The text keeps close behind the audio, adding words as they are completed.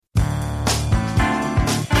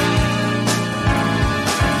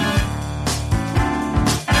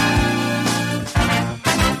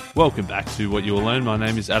Welcome back to What You Will Learn. My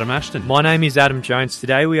name is Adam Ashton. My name is Adam Jones.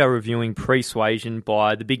 Today we are reviewing Persuasion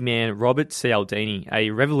by the big man Robert Cialdini,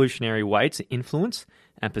 a revolutionary way to influence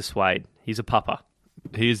and persuade. He's a pupper.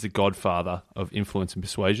 He is the godfather of influence and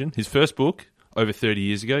persuasion. His first book, over 30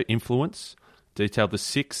 years ago, Influence, detailed the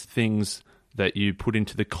 6 things that you put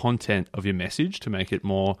into the content of your message to make it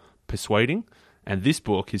more persuading. And this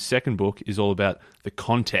book, his second book, is all about the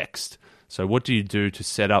context. So what do you do to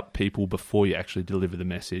set up people before you actually deliver the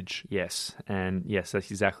message? Yes, that's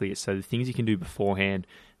exactly it. So the things you can do beforehand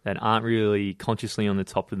that aren't really consciously on the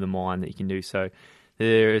top of the mind that you can do. So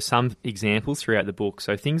there are some examples throughout the book.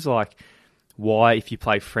 So things like why, if you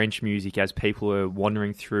play French music as people are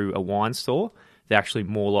wandering through a wine store, they're actually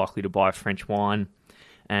more likely to buy French wine.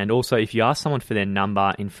 And also, if you ask someone for their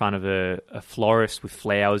number in front of a florist with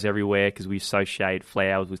flowers everywhere, because we associate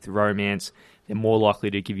flowers with romance, they're more likely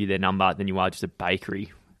to give you their number than you are just a bakery.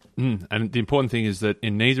 And the important thing is that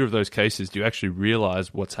in neither of those cases do you actually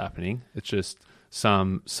realize what's happening. It's just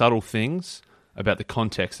some subtle things about the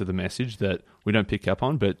context of the message that we don't pick up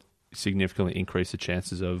on, but significantly increase the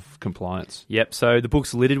chances of compliance. Yep. So the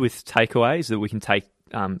book's littered with takeaways that we can take.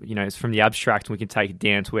 It's from the abstract, and we can take it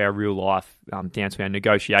down to our real life, down to our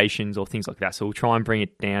negotiations or things like that. So we'll try and bring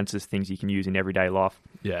it down to things you can use in everyday life.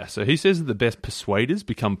 Yeah, so he says that the best persuaders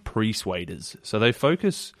become persuaders. So they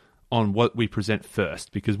focus on what we present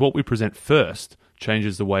first, because what we present first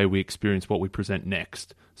changes the way we experience what we present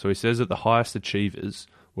next. So he says that the highest achievers,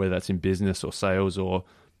 whether that's in business or sales or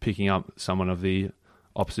picking up someone of the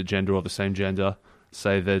opposite gender or the same gender,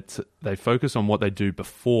 say that they focus on what they do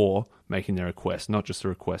before making their request, not just the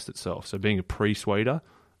request itself. So being a persuader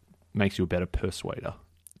makes you a better persuader.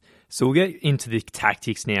 So we'll get into the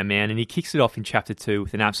tactics now, man, and he kicks it off in Chapter 2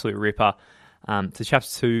 with an absolute ripper. So Chapter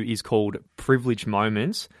 2 is called Privileged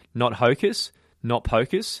Moments, not hocus, not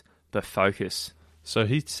pocus, but focus. So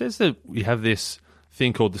he says that we have this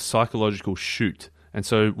thing called the psychological shoot, and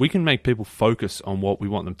so we can make people focus on what we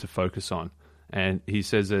want them to focus on. And he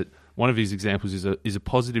says that one of his examples is a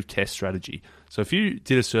positive test strategy. So if you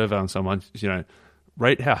did a survey on someone,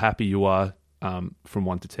 rate how happy you are from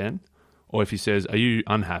 1 to 10. Or if he says, are you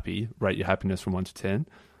unhappy, rate your happiness from 1 to 10.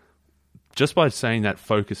 Just by saying that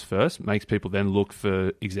focus first makes people then look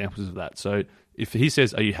for examples of that. So if he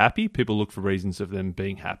says, are you happy? People look for reasons of them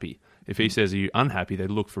being happy. If he says, are you unhappy? They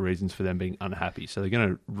look for reasons for them being unhappy. So they're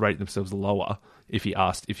going to rate themselves lower if he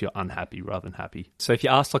asked if you're unhappy rather than happy. So if you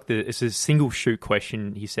ask it's a single shoot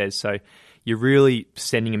question, he says, so you're really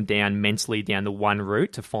sending them down mentally down the one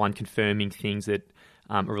route to find confirming things that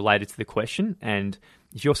are related to the question. And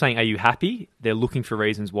if you're saying, are you happy? They're looking for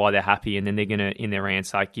reasons why they're happy, and then they're going to, in their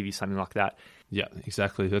answer, give you something like that. Yeah,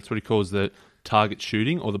 exactly. That's what he calls the target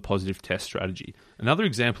shooting or the positive test strategy. Another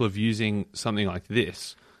example of using something like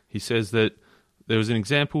this, he says that there was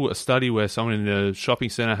a study where someone in a shopping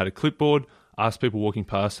centre had a clipboard, asked people walking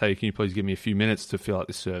past, hey, can you please give me a few minutes to fill out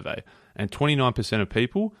this survey? And 29% of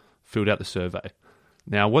people filled out the survey.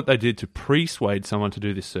 Now, what they did to persuade someone to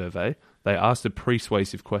do this survey, they asked a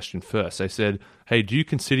persuasive question first. They said, hey, do you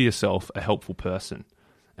consider yourself a helpful person?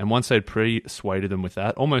 And once they'd persuaded them with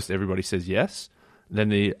that, almost everybody says yes.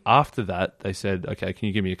 Then after that, they said, okay, can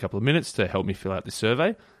you give me a couple of minutes to help me fill out the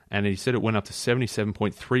survey? And he said it went up to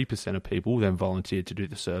 77.3% of people then volunteered to do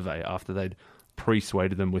the survey after they'd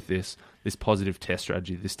persuaded them with this positive test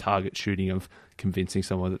strategy, this target shooting of convincing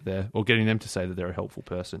someone that or getting them to say that they're a helpful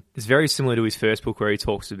person. It's very similar to his first book where he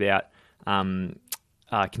talks about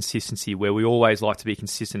consistency, where we always like to be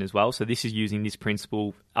consistent as well. So this is using this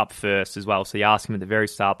principle up first as well. So you ask them at the very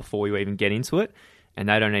start before you even get into it, and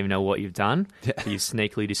they don't even know what you've done. Yeah. So you've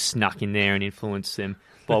sneakily just snuck in there and influenced them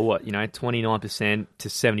by 29% to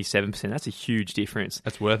 77%. That's a huge difference.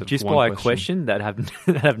 That's worth it. Just by a question that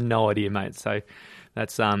have no idea, mate. So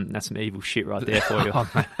that's some evil shit right there for you.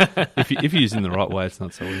 If you're using the right way, it's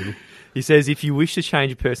not so evil. He says, if you wish to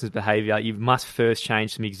change a person's behaviour, you must first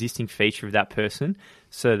change some existing feature of that person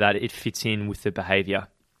so that it fits in with the behaviour.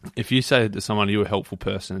 If you say to someone, you're a helpful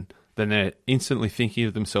person, then they're instantly thinking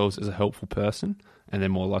of themselves as a helpful person, and they're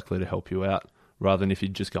more likely to help you out, rather than if you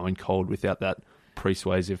just go in cold without that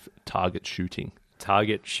persuasive target shooting.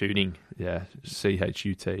 Target shooting. Yeah,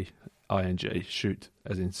 CHUTING, shoot,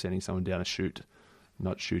 as in sending someone down a chute,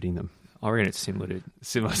 not shooting them. I reckon it's similar to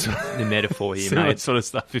sort the metaphor here, similar mate. Sort of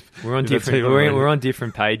stuff. We're on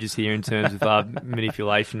different pages here in terms of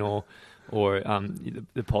manipulation or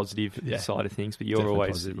the positive side of things. But you're definitely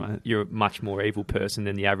always positive, mate. You're a much more evil person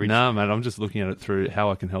than the average. No, mate. I'm just looking at it through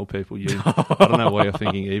how I can help people. I don't know why you're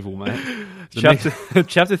thinking evil, mate.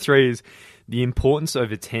 Chapter 3 is the importance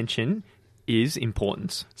of attention is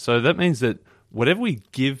importance. So that means that whatever we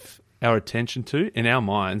give our attention to, in our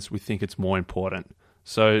minds, we think it's more important.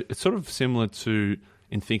 So it's sort of similar to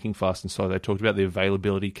in Thinking Fast and Slow, they talked about the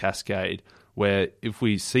availability cascade, where if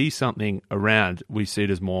we see something around, we see it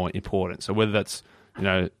as more important. So whether that's,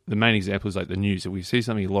 the main example is like the news. If we see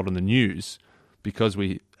something a lot on the news, because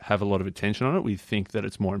we have a lot of attention on it, we think that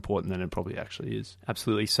it's more important than it probably actually is.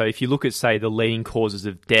 Absolutely. So if you look at, say, the leading causes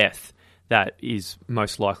of death that is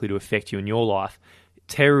most likely to affect you in your life,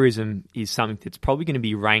 terrorism is something that's probably going to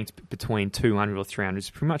be ranked between 200 or 300. It's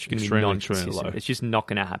pretty much going to be non-consistent. It's just not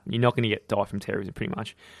going to happen. You're not going to die from terrorism pretty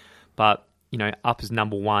much. But, up as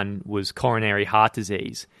number one was coronary heart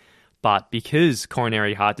disease. But because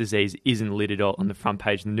coronary heart disease isn't littered on the front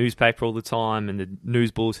page of the newspaper all the time and the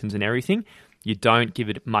news bulletins and everything, you don't give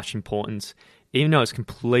it much importance, even though it's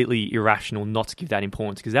completely irrational not to give that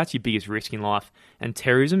importance, because that's your biggest risk in life. And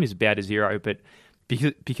terrorism is about a zero, but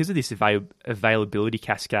because of this availability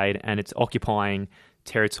cascade and it's occupying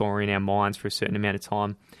territory in our minds for a certain amount of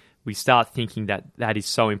time, we start thinking that is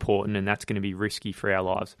so important and that's going to be risky for our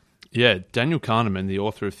lives. Yeah, Daniel Kahneman, the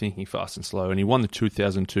author of Thinking Fast and Slow, and he won the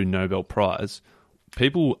 2002 Nobel Prize.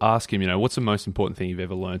 People ask him, what's the most important thing you've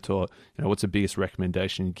ever learned, or what's the biggest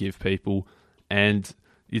recommendation you give people? And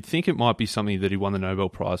you'd think it might be something that he won the Nobel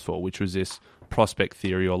Prize for, which was this prospect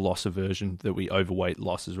theory or loss aversion, that we overweight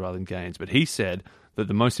losses rather than gains. But he said that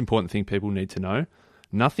the most important thing people need to know,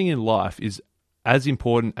 nothing in life is as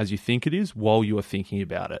important as you think it is while you are thinking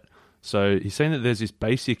about it. So he's saying that there's this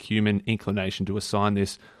basic human inclination to assign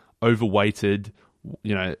this overweighted,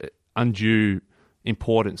 undue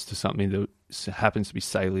importance to something that happens to be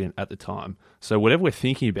salient at the time. So whatever we're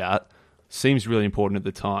thinking about seems really important at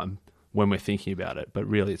the time when we're thinking about it, but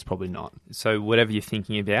really it's probably not. So whatever you're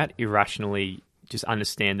thinking about, irrationally just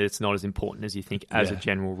understand that it's not as important as you think as a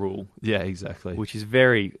general rule. Yeah, exactly. Which is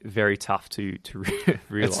very, very tough to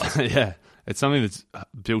realise. It's something that's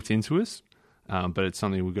built into us. But it's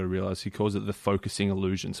something we've got to realise. He calls it the focusing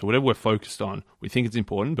illusion. So whatever we're focused on, we think it's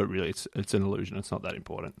important, but really it's an illusion. It's not that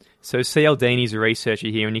important. So Cialdini's a researcher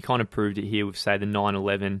here, and he kind of proved it here with, say, the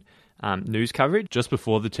 9/11 news coverage. Just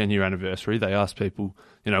before the 10-year anniversary, they asked people,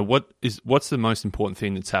 what's the most important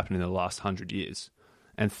thing that's happened in the last 100 years?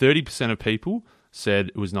 And 30% of people said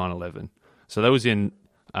it was 9/11. So that was in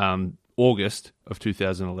August of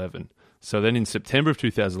 2011. So then in September of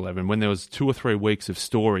 2011, when there was 2 or 3 weeks of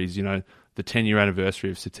stories, the 10-year anniversary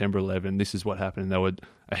of September 11, this is what happened. And there were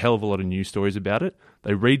a hell of a lot of news stories about it.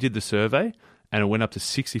 They redid the survey, and it went up to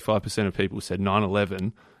 65% of people said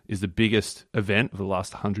 9/11 is the biggest event of the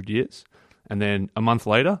last 100 years. And then a month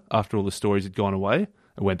later, after all the stories had gone away,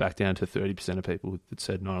 it went back down to 30% of people that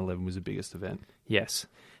said 9/11 was the biggest event. Yes.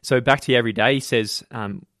 So back to everyday, he says,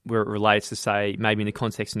 where it relates to, say, maybe in the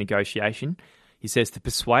context of negotiation, he says, the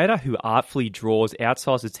persuader who artfully draws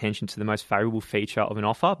outsized attention to the most favourable feature of an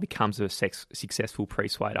offer becomes a successful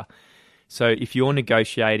persuader. So if you're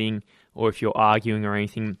negotiating or if you're arguing or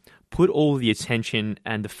anything, put all the attention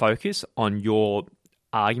and the focus on your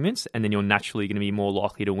arguments, and then you're naturally going to be more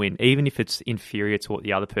likely to win, even if it's inferior to what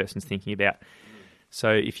the other person's thinking about. So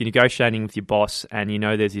if you're negotiating with your boss and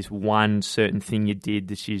there's this one certain thing you did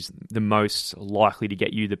that is the most likely to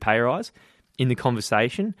get you the pay rise, in the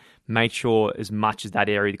conversation, make sure as much as that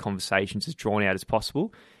area of the conversation is as drawn out as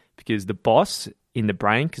possible, because the boss in the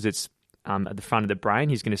brain, because it's at the front of the brain,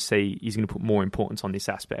 he's going to put more importance on this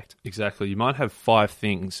aspect. Exactly. You might have 5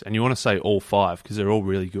 things and you want to say all 5 because they're all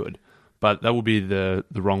really good, but that would be the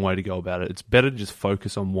wrong way to go about it. It's better to just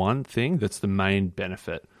focus on one thing that's the main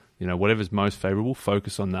benefit. Whatever's most favourable,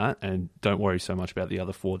 focus on that and don't worry so much about the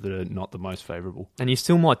other 4 that are not the most favourable. And you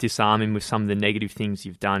still might disarm him with some of the negative things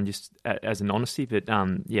you've done just as an honesty, but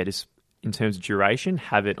just in terms of duration,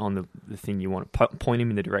 have it on the thing you want. Point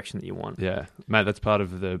him in the direction that you want. Yeah. Mate, that's part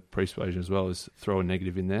of the persuasion as well, is throw a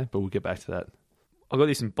negative in there, but we'll get back to that. I've got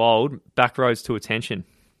this in bold, back roads to attention.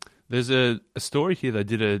 There's a story here. They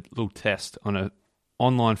did a little test on an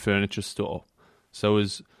online furniture store. So it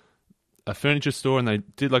was a furniture store, and they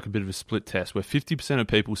did like a bit of a split test where 50% of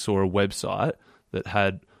people saw a website that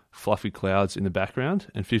had fluffy clouds in the background,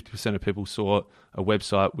 and 50% of people saw a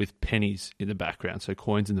website with pennies in the background, so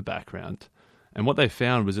coins in the background. And what they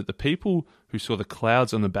found was that the people who saw the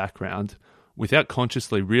clouds on the background, without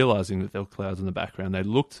consciously realizing that there were clouds in the background, they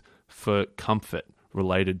looked for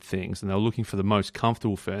comfort-related things, and they were looking for the most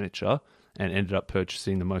comfortable furniture and ended up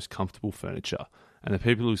purchasing the most comfortable furniture. And the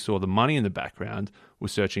people who saw the money in the background were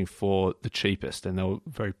searching for the cheapest, and they were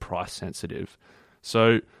very price sensitive.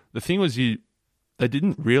 So the thing was, they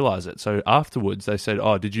didn't realize it. So afterwards they said,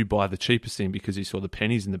 oh, did you buy the cheapest thing because you saw the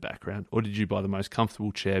pennies in the background? Or did you buy the most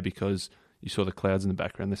comfortable chair because you saw the clouds in the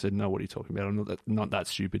background? They said, no, what are you talking about? I'm not that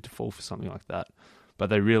stupid to fall for something like that. but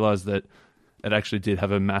they realized that it actually did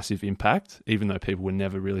have a massive impact, even though people were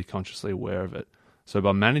never really consciously aware of it. So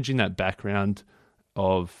by managing that background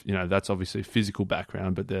of, that's obviously a physical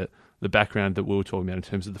background, but the background that we were talking about in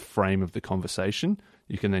terms of the frame of the conversation,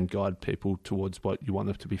 you can then guide people towards what you want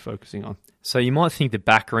them to be focusing on. So you might think the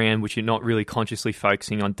background, which you're not really consciously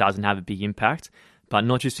focusing on, doesn't have a big impact, but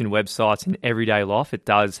not just in websites, in everyday life, it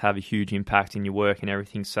does have a huge impact in your work and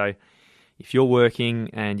everything. So if you're working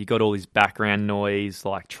and you got all this background noise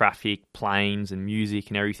like traffic, planes and music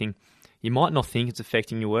and everything, you might not think it's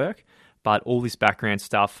affecting your work, but all this background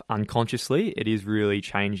stuff unconsciously, it is really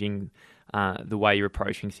changing the way you're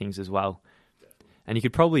approaching things as well. And you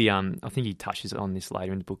could probably, I think he touches on this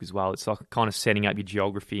later in the book as well, it's like kind of setting up your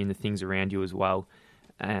geography and the things around you as well,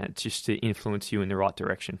 just to influence you in the right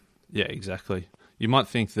direction. Yeah, exactly. You might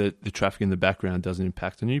think that the traffic in the background doesn't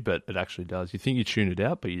impact on you, but it actually does. You think you tune it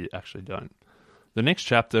out, but you actually don't. The next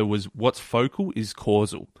chapter was what's focal is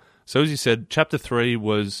causal. So as you said, chapter 3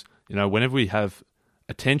 was, whenever we have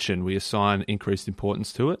attention, we assign increased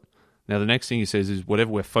importance to it. Now, the next thing he says is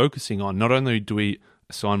whatever we're focusing on, not only do we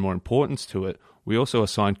assign more importance to it, we also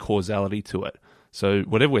assign causality to it. So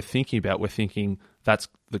whatever we're thinking about, we're thinking that's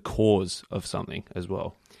the cause of something as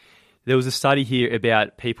well. There was a study here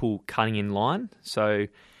about people cutting in line. So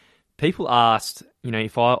people asked,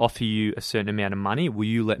 if I offer you a certain amount of money, will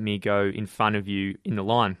you let me go in front of you in the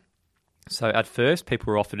line? So at first,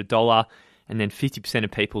 people were offered $1, and then 50% of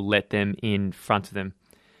people let them in front of them.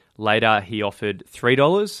 Later, he offered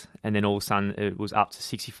 $3, and then all of a sudden it was up to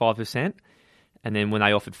 65%. And then when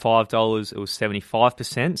they offered $5, it was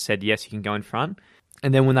 75% said, yes, you can go in front.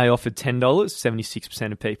 And then when they offered $10,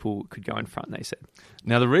 76% of people could go in front, they said.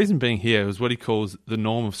 Now, the reason being here is what he calls the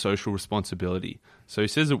norm of social responsibility. So he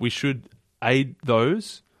says that we should aid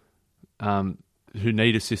those who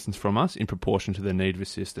need assistance from us in proportion to their need of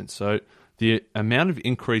assistance. So the amount of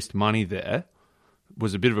increased money there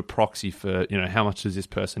was a bit of a proxy for, how much does this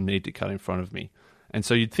person need to cut in front of me? And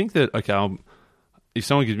so you'd think that, okay, if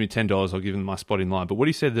someone gives me $10, I'll give them my spot in line. But what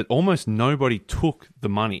he said that almost nobody took the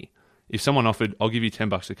money. If someone offered, I'll give you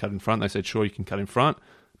 $10 to cut in front, they said, sure, you can cut in front,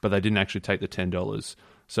 but they didn't actually take the $10.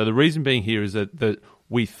 So the reason being here is that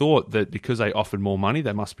we thought that because they offered more money,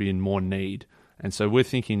 they must be in more need. And so we're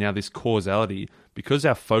thinking now this causality, because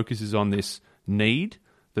our focus is on this need,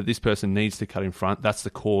 that this person needs to cut in front, that's the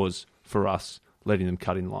cause for us letting them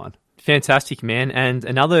cut in line. Fantastic, man. And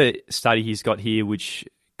another study he's got here, which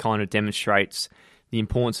kind of demonstrates the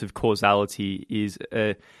importance of causality, is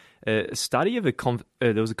a study of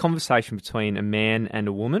there was a conversation between a man and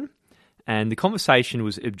a woman, and the conversation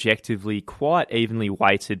was objectively quite evenly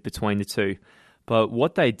weighted between the two. But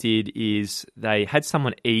what they did is they had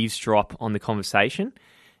someone eavesdrop on the conversation,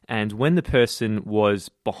 and when the person was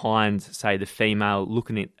behind, say, the female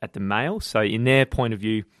looking at the male, so in their point of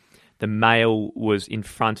view, the male was in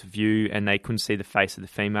front of you and they couldn't see the face of the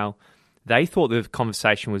female, they thought the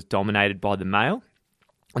conversation was dominated by the male,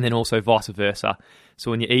 and then also vice versa. So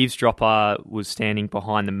when your eavesdropper was standing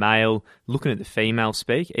behind the male, looking at the female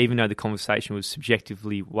speak, even though the conversation was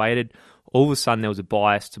subjectively weighted, all of a sudden there was a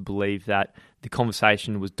bias to believe that the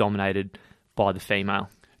conversation was dominated by the female.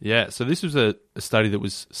 Yeah, so this was a study that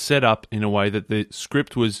was set up in a way that the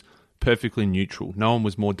script was perfectly neutral. No one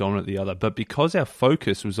was more dominant than the other. But because our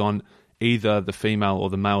focus was on either the female or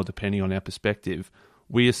the male, depending on our perspective,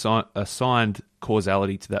 we assigned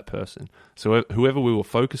causality to that person. So whoever we were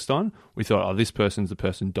focused on, we thought, this person's the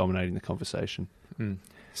person dominating the conversation. Mm.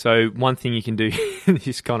 So one thing you can do,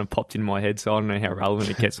 this kind of popped in my head, so I don't know how relevant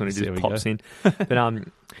it gets when it just pops in. But,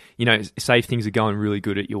 say if things are going really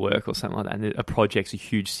good at your work or something like that, and a project's a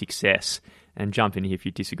huge success, and jump in here if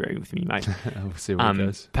you disagree with me, mate. We'll see where it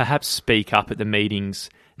goes. Perhaps speak up at the meetings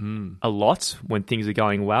a lot when things are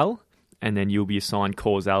going well, and then you'll be assigned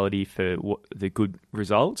causality for the good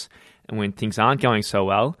results. And when things aren't going so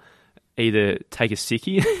well, either take a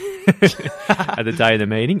sickie at the day of the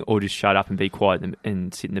meeting or just shut up and be quiet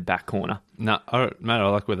and sit in the back corner. No, Matt, I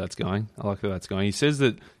like where that's going. He says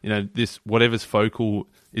that, this whatever's focal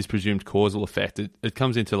is presumed causal effect. It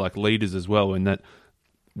comes into like leaders as well, in that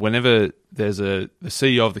whenever there's the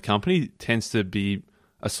CEO of the company tends to be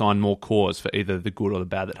assigned more cause for either the good or the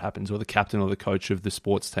bad that happens, or the captain or the coach of the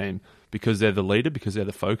sports team. Because they're the leader, because they're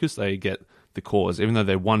the focus, they get the cause. Even though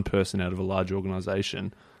they're one person out of a large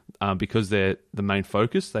organisation, because they're the main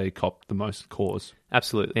focus, they cop the most cause.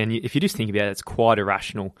 Absolutely. And if you just think about it, it's quite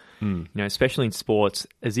irrational, especially in sports,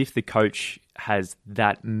 as if the coach has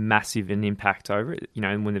that massive an impact over it,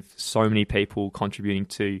 and when there's so many people contributing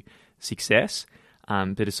to success,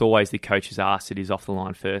 but it's always the coach's ass that is off the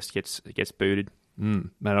line first, gets booted.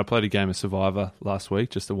 Man, I played a game of Survivor last week,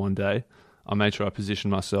 just the one day. I made sure I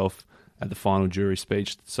positioned myself at the final jury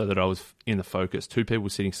speech so that I was in the focus. 2 people were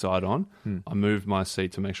sitting side on. I moved my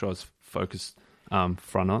seat to make sure I was focused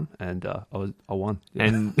front on, and I won. Yeah.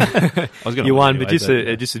 And I was gonna you won, anyway,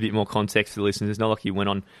 but just a bit more context for the listeners. It's not like you went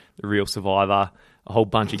on The Real Survivor. A whole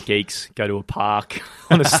bunch of geeks go to a park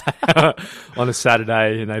on a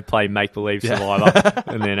Saturday and they play make believe Survivor,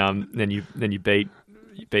 and then you beat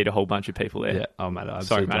a whole bunch of people there. Yeah. Oh, mate.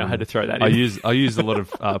 Sorry, mate. I had to throw that in. I used a lot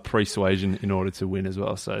of persuasion in order to win as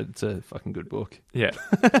well. So it's a fucking good book. Yeah.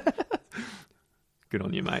 Good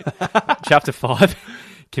on you, mate. Chapter 5,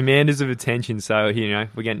 Commanders of Attention. So, we're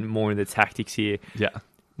getting more into the tactics here. Yeah.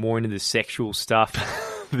 More into the sexual stuff.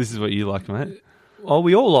 This is what you like, mate. Oh,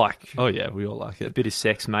 we all like. Oh, yeah, we all like it. A bit of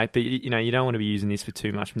sex, mate. But, you don't want to be using this for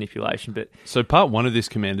too much manipulation. But so part 1 of this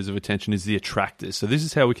Commanders of Attention is the attractors. So this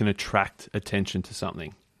is how we can attract attention to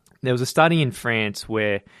something. There was a study in France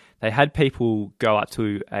where they had people go up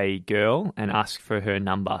to a girl and ask for her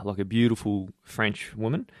number, like a beautiful French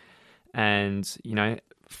woman. And,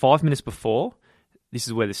 5 minutes before, this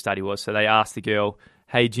is where the study was. So they asked the girl,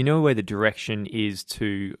 hey, do you know where the direction is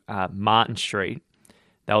to Martin Street?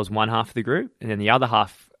 That was one half of the group. And then the other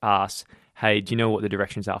half asked, hey, do you know what the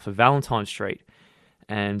directions are for Valentine Street?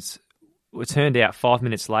 And it turned out 5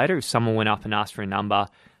 minutes later, if someone went up and asked for a number,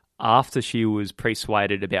 after she was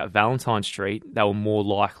persuaded about Valentine Street, they were more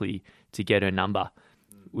likely to get her number,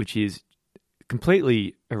 which is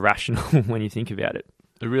completely irrational when you think about it.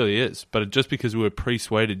 It really is. But just because we were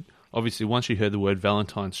persuaded, obviously once she heard the word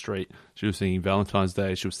Valentine Street, she was thinking Valentine's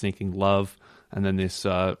Day, she was thinking love, and then this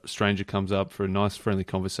stranger comes up for a nice friendly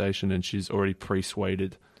conversation and she's already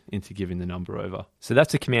persuaded into giving the number over. So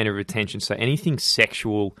that's a commander of attention. So anything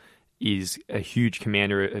sexual is a huge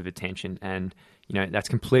commander of attention, and that's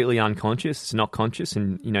completely unconscious. It's not conscious.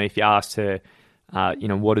 And if you asked her,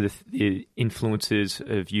 what are the influences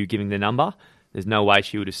of you giving the number, there's no way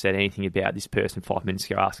she would have said anything about this person 5 minutes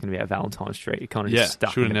ago asking about Valentine Street. It kind of just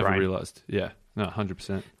stuck in the brain. Should have never realised. Yeah, no,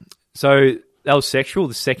 100%. So that was sexual.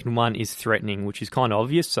 The second one is threatening, which is kind of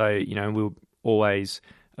obvious. So we'll always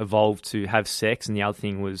evolve to have sex, and the other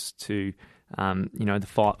thing was to the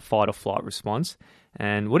fight or flight response.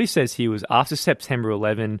 And what he says here was after September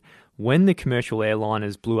 11, when the commercial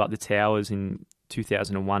airliners blew up the towers in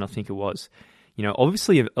 2001, I think it was,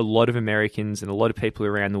 obviously a lot of Americans and a lot of people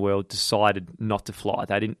around the world decided not to fly.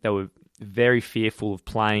 They were very fearful of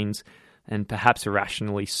planes, and perhaps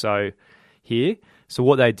irrationally so here. So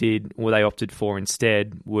what they did, what they opted for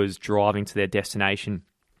instead, was driving to their destination.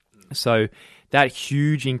 So that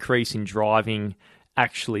huge increase in driving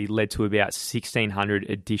actually led to about 1,600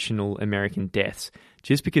 additional American deaths,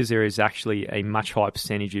 just because there is actually a much higher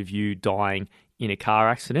percentage of you dying in a car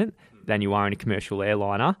accident than you are in a commercial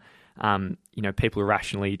airliner. People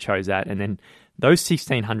irrationally chose that, and then those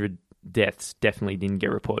 1,600 deaths definitely didn't get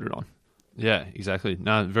reported on. Yeah, exactly.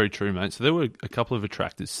 No, very true, mate. So there were a couple of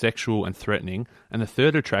attractors, sexual and threatening, and the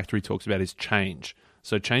third attractor he talks about is change.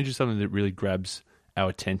 So change is something that really grabs our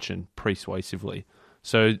attention persuasively.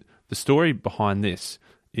 So the story behind this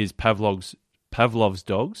is Pavlov's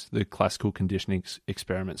dogs, the classical conditioning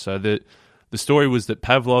experiment. So the story was that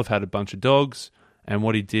Pavlov had a bunch of dogs, and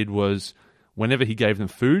what he did was whenever he gave them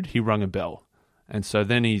food, he rung a bell. And so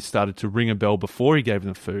then he started to ring a bell before he gave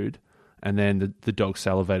them food, and then the dog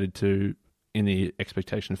salivated in the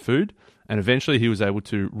expectation of food. And eventually he was able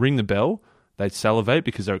to ring the bell. They'd salivate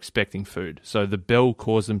because they're expecting food. So the bell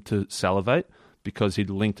caused them to salivate because he'd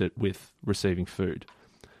linked it with receiving food.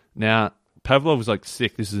 Now, Pavlov was like,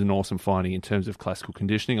 sick, this is an awesome finding in terms of classical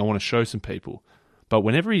conditioning. I want to show some people. But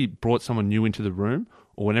whenever he brought someone new into the room,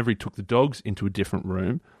 or whenever he took the dogs into a different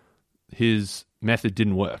room, his method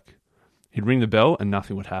didn't work. He'd ring the bell and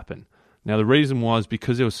nothing would happen. Now, the reason was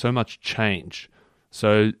because there was so much change.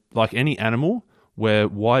 So, like any animal, we're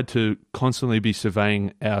wired to constantly be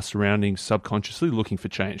surveying our surroundings subconsciously, looking for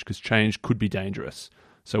change, because change could be dangerous.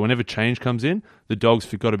 So whenever change comes in, the dogs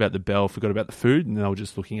forgot about the bell, forgot about the food, and they were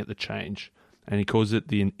just looking at the change. And he calls it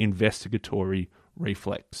the investigatory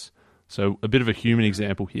reflex. So a bit of a human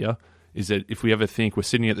example here is that if we ever think we're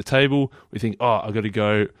sitting at the table, we think, oh, I've got to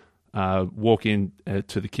go walk in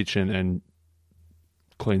to the kitchen and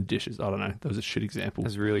clean the dishes. I don't know. That was a shit example. That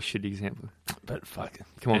was a really shit example. But fuck.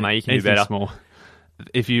 Come on, mate. You can do better. Small.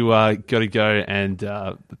 If you got to go and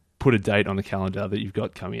put a date on the calendar that you've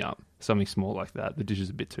got coming up, something small like that. The dish is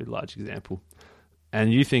a bit too large example.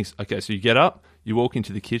 And you think, okay, so you get up, you walk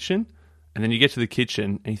into the kitchen, and then you get to the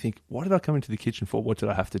kitchen and you think, what did I come into the kitchen for? What did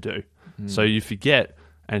I have to do? So you forget.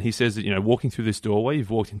 And he says that, walking through this doorway, you've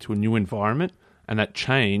walked into a new environment, and that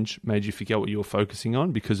change made you forget what you were focusing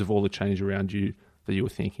on because of all the change around you that you were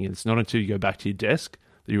thinking. It's not until you go back to your desk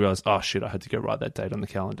that you realize, oh shit, I had to go write that date on the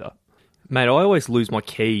calendar. Mate, I always lose my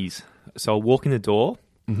keys. So I'll walk in the door,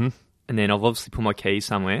 and then I've obviously put my keys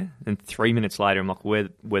somewhere, and 3 minutes later, I'm like, where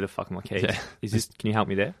the fuck are my keys? Yeah. Can you help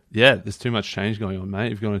me there? Yeah, there's too much change going on, mate.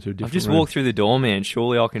 You've gone into a different I've just room. walked through the door, man.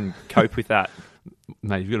 Surely I can cope with that.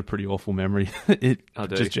 Mate, you've got a pretty awful memory, I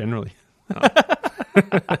do. just generally.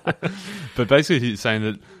 But basically, he's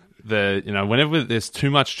saying that whenever there's too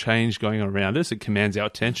much change going on around us, it commands our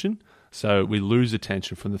attention. So we lose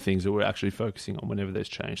attention from the things that we're actually focusing on whenever there's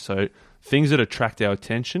change. So things that attract our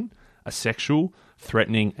attention are sexual,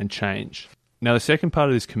 threatening, and change. Now, the second part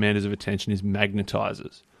of this commanders of attention is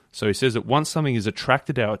magnetizers. So he says that once something has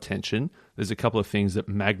attracted our attention, there's a couple of things that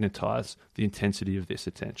magnetize the intensity of this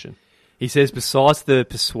attention. He says, besides the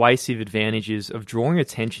persuasive advantages of drawing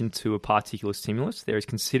attention to a particular stimulus, there is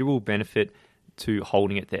considerable benefit to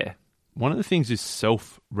holding it there. One of the things is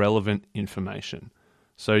self-relevant information.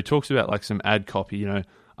 So he talks about like some ad copy,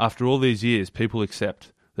 after all these years, people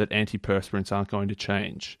accept that antiperspirants aren't going to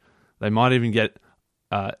change. They might even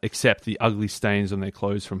accept the ugly stains on their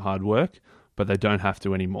clothes from hard work, but they don't have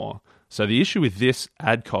to anymore. So the issue with this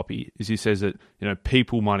ad copy is he says that,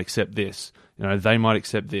 people might accept this, they might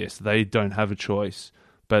accept this, they don't have a choice.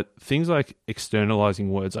 But things like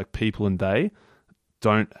externalizing words like people and they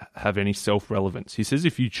don't have any self-relevance. He says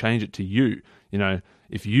if you change it to you,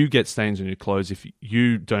 if you get stains on your clothes, if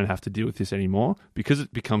you don't have to deal with this anymore, because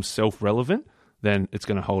it becomes self-relevant, then it's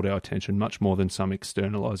going to hold our attention much more than some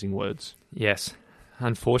externalizing words. Yes.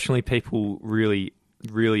 Unfortunately, people really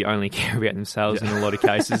only care about themselves in a lot of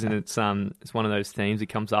cases, and it's one of those themes that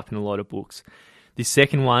comes up in a lot of books. The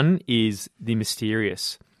second one is the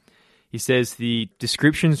mysterious. He says the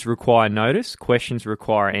descriptions require notice, questions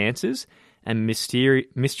require answers, and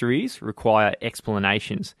mysteries require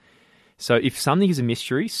explanations. So if something is a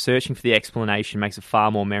mystery, searching for the explanation makes it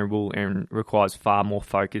far more memorable and requires far more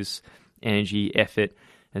focus, energy, effort,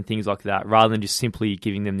 and things like that, rather than just simply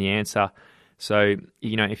giving them the answer. So,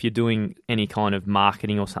 if you're doing any kind of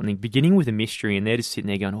marketing or something, beginning with a mystery and they're just sitting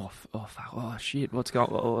there going, oh shit, what's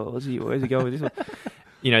going on? Where's he going with this one?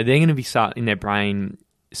 They're going to be in their brain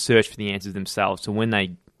search for the answers themselves. So when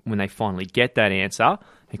they finally get that answer,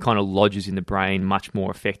 it kind of lodges in the brain much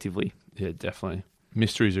more effectively. Yeah, definitely.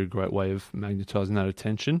 Mysteries are a great way of magnetizing that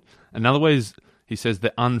attention. Another way is, he says,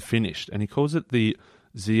 they're unfinished, and he calls it the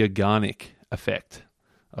Zeigarnik effect.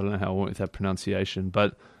 I don't know how I went with that pronunciation,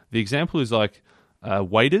 but the example is like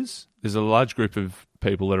waiters. There's a large group of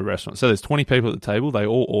people at a restaurant. So there's 20 people at the table. They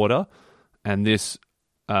all order, and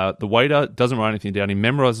the waiter doesn't write anything down. He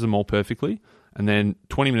memorizes them all perfectly, and then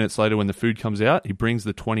 20 minutes later when the food comes out, he brings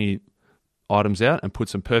the 20 items out and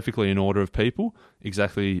puts them perfectly in order of people,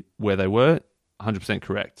 exactly where they were, 100%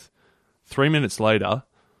 correct. 3 minutes later,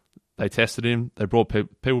 they tested him. They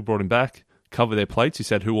people brought him back, covered their plates. He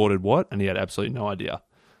said who ordered what, and he had absolutely no idea.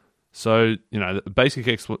 So, the basic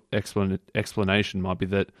explanation might be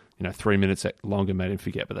that, 3 minutes longer made him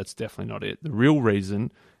forget, but that's definitely not it. The real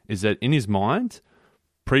reason is that in his mind,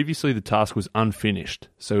 previously the task was unfinished,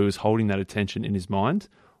 so he was holding that attention in his mind.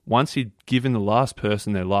 Once he'd given the last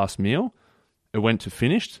person their last meal, it went to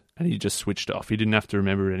finished, and he just switched off. He didn't have to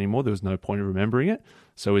remember it anymore. There was no point of remembering it.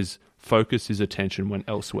 So his focus, his attention went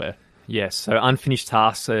elsewhere. Yes, so unfinished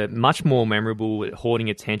tasks are much more memorable at hoarding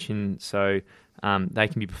attention, so they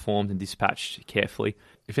can be performed and dispatched carefully.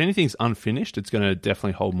 If anything's unfinished, it's going to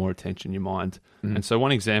definitely hold more attention in your mind. Mm. And so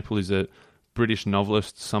one example is a British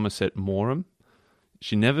novelist, Somerset Maugham.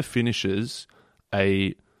 She never finishes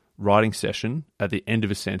a writing session at the end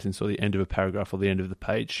of a sentence or the end of a paragraph or the end of the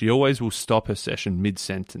page. She always will stop her session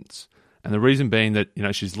mid-sentence. And the reason being that,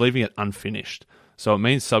 she's leaving it unfinished. So it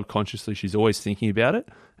means subconsciously she's always thinking about it.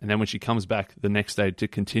 And then when she comes back the next day to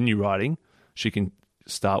continue writing, she can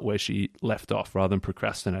start where she left off rather than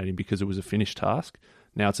procrastinating because it was a finished task.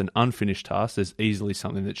 Now it's an unfinished task. There's easily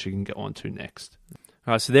something that she can go on to next.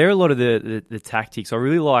 All right, so there are a lot of the tactics. I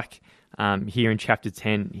really like here in chapter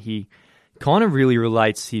 10, he kind of really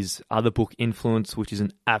relates his other book, Influence, which is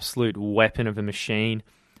an absolute weapon of a machine,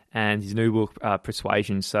 and his new book,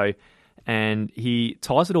 Persuasion. And he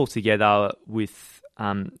ties it all together with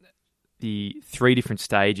the 3 different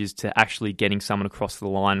stages to actually getting someone across the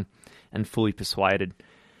line and fully persuaded.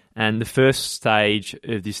 And the first stage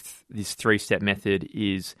of this 3-step method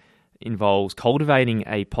involves cultivating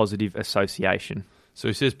a positive association. So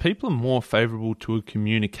he says people are more favourable to a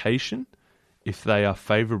communication if they are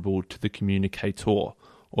favourable to the communicator,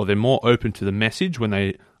 or they're more open to the message when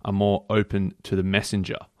they are more open to the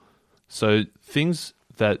messenger. So things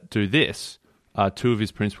that do this are 2 of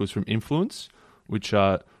his principles from Influence, which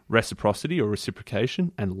are reciprocity or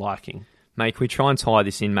reciprocation and liking. mate, can we try and tie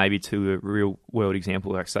this in maybe to a real world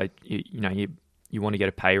example? Like say, you want to get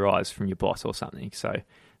a pay rise from your boss or something. So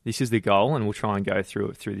this is the goal, and we'll try and go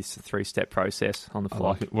through this 3-step process on the fly. I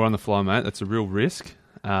like it. We're on the fly, mate. That's a real risk,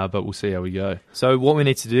 but we'll see how we go. So what we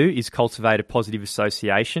need to do is cultivate a positive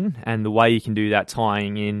association, and the way you can do that,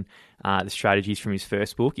 tying in the strategies from his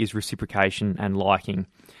first book, is reciprocation and liking.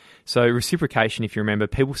 So reciprocation, if you remember,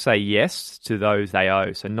 people say yes to those they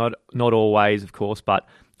owe. So not always, of course, but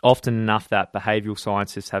often enough that behavioural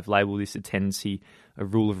scientists have labelled this a tendency, a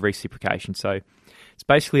rule of reciprocation. So it's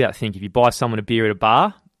basically that thing. If you buy someone a beer at a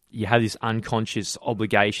bar, you have this unconscious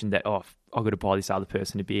obligation that, I've got to buy this other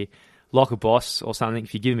person a beer. Like a boss or something,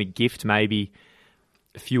 if you give them a gift maybe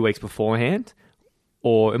a few weeks beforehand,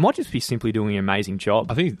 or it might just be simply doing an amazing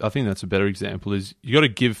job. I think that's a better example. Is you got to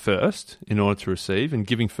give first in order to receive, and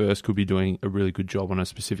giving first could be doing a really good job on a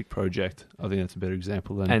specific project. I think that's a better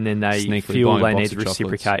example than and then they feel they need to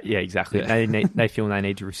reciprocate. Yeah, exactly. Yeah. They feel they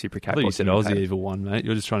need to reciprocate. I thought you said I was the evil one, mate.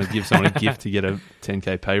 You're just trying to give someone a gift to get a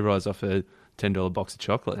 10K pay rise off a $10 box of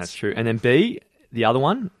chocolates. That's true. And then B, the other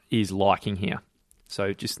one is liking here. So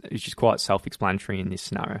it's just quite self-explanatory in this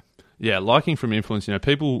scenario. Yeah, liking from influence.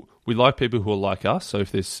 We like people who are like us. So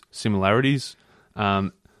if there's similarities,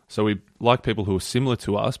 so we like people who are similar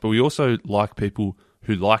to us, but we also like people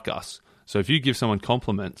who like us. So if you give someone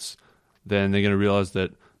compliments, then they're going to realize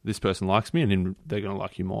that this person likes me, and then they're going to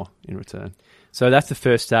like you more in return. So that's the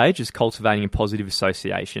first stage, is cultivating a positive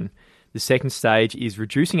association. The second stage is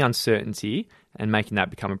reducing uncertainty and making that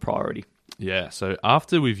become a priority. Yeah, so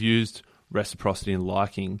after we've used reciprocity and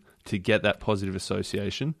liking to get that positive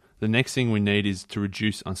association, the next thing we need is to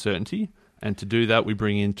reduce uncertainty. And to do that, we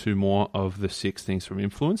bring in 2 more of the 6 things from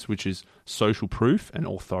influence, which is social proof and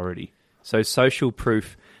authority. So social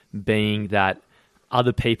proof being that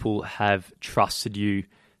other people have trusted you,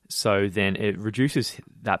 so then it reduces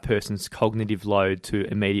that person's cognitive load to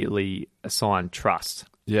immediately assign trust.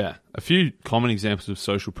 Yeah. A few common examples of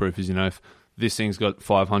social proof is, if this thing's got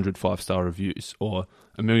 500 5-star reviews, or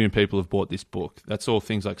 1 million people have bought this book. That's all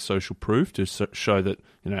things like social proof to show that,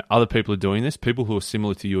 other people are doing this. People who are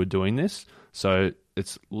similar to you are doing this. So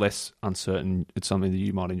it's less uncertain. It's something that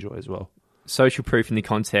you might enjoy as well. Social proof in the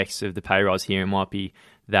context of the pay rise here, it might be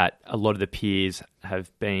that a lot of the peers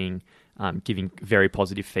have been giving very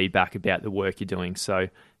positive feedback about the work you're doing. So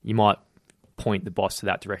you might point the boss to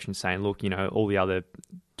that direction, saying, look, all the other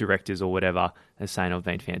directors or whatever are saying I've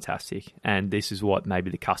been fantastic, and this is what maybe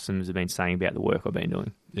the customers have been saying about the work I've been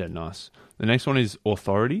doing. Yeah, nice. The next one is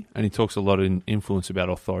authority, and he talks a lot in influence about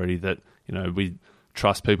authority, that we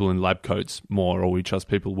trust people in lab coats more, or we trust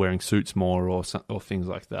people wearing suits more, or things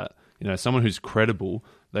like that. Someone who's credible,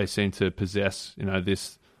 they seem to possess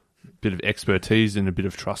this bit of expertise and a bit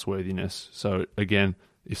of trustworthiness. So again,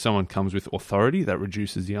 if someone comes with authority, that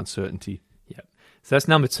reduces the uncertainty. Yeah. So that's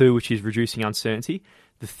number 2, which is reducing uncertainty.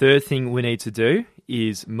 The third thing we need to do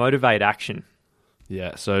is motivate action.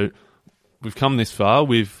 Yeah, so we've come this far.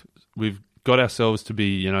 We've got ourselves to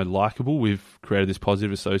be likable. We've created this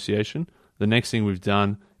positive association. The next thing we've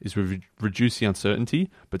done is we've reduced the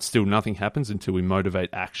uncertainty, but still nothing happens until we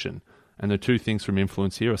motivate action. And the 2 things from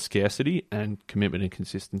influence here are scarcity and commitment and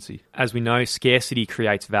consistency. As we know, scarcity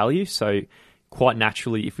creates value. So quite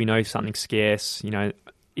naturally, if we know something's scarce,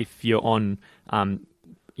 if you're on,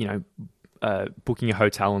 booking a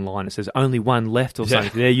hotel online, it says only 1 left or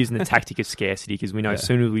something. They're using the tactic of scarcity, because we know as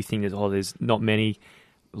soon as we think there's not many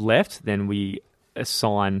left, then we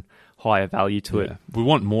assign higher value to it. We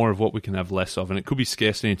want more of what we can have less of, and it could be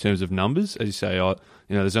scarcity in terms of numbers, as you say.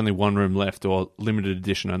 There's only 1 room left, or limited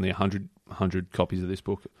edition, only 100 copies of this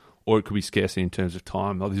book, or it could be scarcity in terms of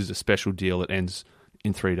time. This is a special deal that ends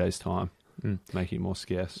in 3 days' time. Making it more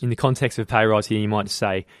scarce. In the context of pay rise here, you might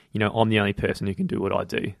say, I'm the only person who can do what I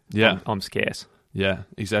do. Yeah. I'm scarce. Yeah,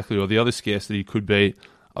 exactly. Or the other scarcity could be,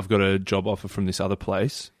 I've got a job offer from this other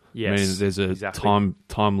place. Yes, I mean, there's a time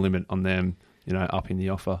limit on them, upping the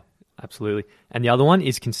offer. Absolutely. And the other one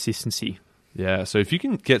is consistency. Yeah, so if you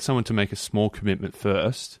can get someone to make a small commitment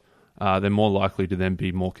first, they're more likely to then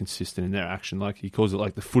be more consistent in their action. Like he calls it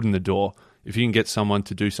like the foot in the door. If you can get someone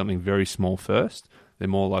to do something very small first, they're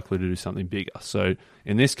more likely to do something bigger. So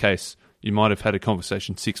in this case, you might have had a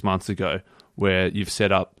conversation 6 months ago where you've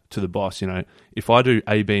set up to the boss, if I do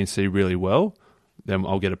A, B, and C really well, then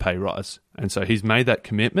I'll get a pay rise. And so he's made that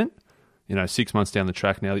commitment, 6 months down the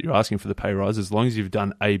track now that you're asking for the pay rise. As long as you've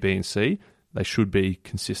done A, B, and C, they should be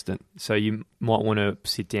consistent. So you might want to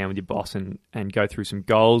sit down with your boss and go through some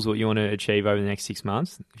goals, what you want to achieve over the next 6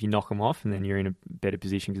 months. If you knock them off, and then you're in a better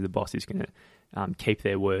position because the boss is going to keep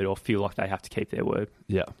their word, or feel like they have to keep their word.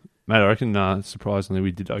 Yeah. Mate, I reckon surprisingly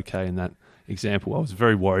we did okay in example. I was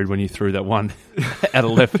very worried when you threw that one out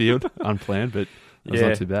of left field, unplanned, but it was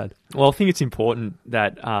not too bad. Well, I think it's important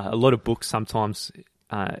that a lot of books sometimes,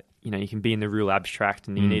 you can be in the real abstract,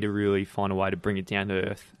 and you need to really find a way to bring it down to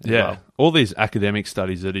earth. Yeah, all these academic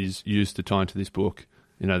studies that he's used to tie into this book,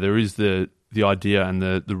 there is the idea and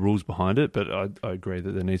the rules behind it, but I agree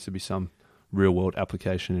that there needs to be some real-world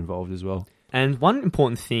application involved as well. And one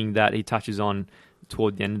important thing that he touches on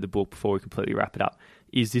toward the end of the book before we completely wrap it up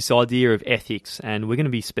is this idea of ethics, and we're going to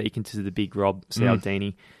be speaking to the big Rob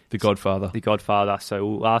Cialdini. The Godfather. The Godfather, so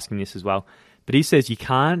we'll ask him this as well. But he says you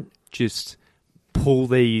can't just pull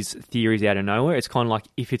these theories out of nowhere. It's kind of like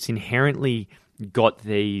if it's inherently got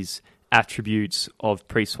these attributes of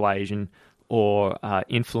persuasion or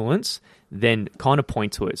influence, then kind of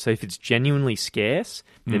point to it. So if it's genuinely scarce,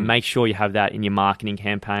 then make sure you have that in your marketing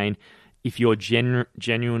campaign. If you're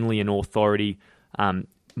genuinely an authority,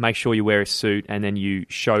 make sure you wear a suit and then you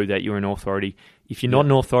show that you're an authority. If you're not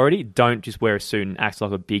an authority, don't just wear a suit and act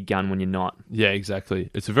like a big gun when you're not. Yeah, exactly.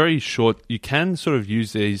 It's a very short... You can sort of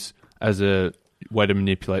use these as a way to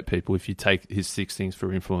manipulate people if you take his 6 things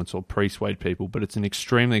for influence or persuade people, but it's an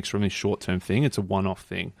extremely, extremely short-term thing. It's a one-off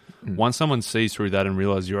thing. Once someone sees through that and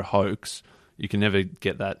realizes you're a hoax, you can never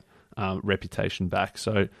get that reputation back.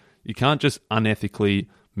 So you can't just unethically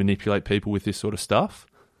manipulate people with this sort of stuff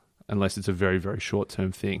unless it's a very, very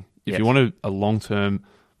short-term thing. If you want a long-term,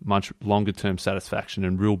 much longer-term satisfaction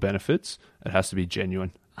and real benefits, it has to be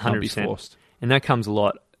genuine. 100%. Can't be forced. And that comes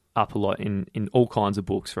up a lot in all kinds of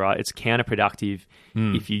books, right? It's counterproductive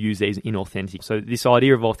if you use these inauthentic. So this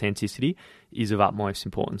idea of authenticity is of utmost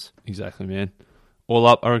importance. Exactly, man. All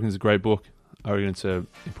up, I reckon it's a great book. I reckon it's an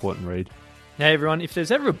important read. Hey, everyone, if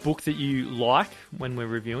there's ever a book that you like when we're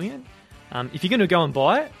reviewing it, if you're going to go and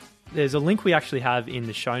buy it, there's a link we actually have in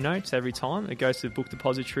the show notes every time. It goes to the Book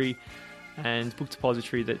Depository, and Book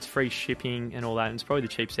Depository, that's free shipping and all that, and it's probably the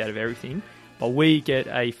cheapest out of everything. But we get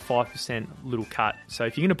a 5% little cut. So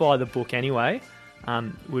if you're going to buy the book anyway,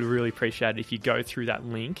 we'd really appreciate it if you go through that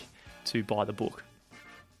link to buy the book.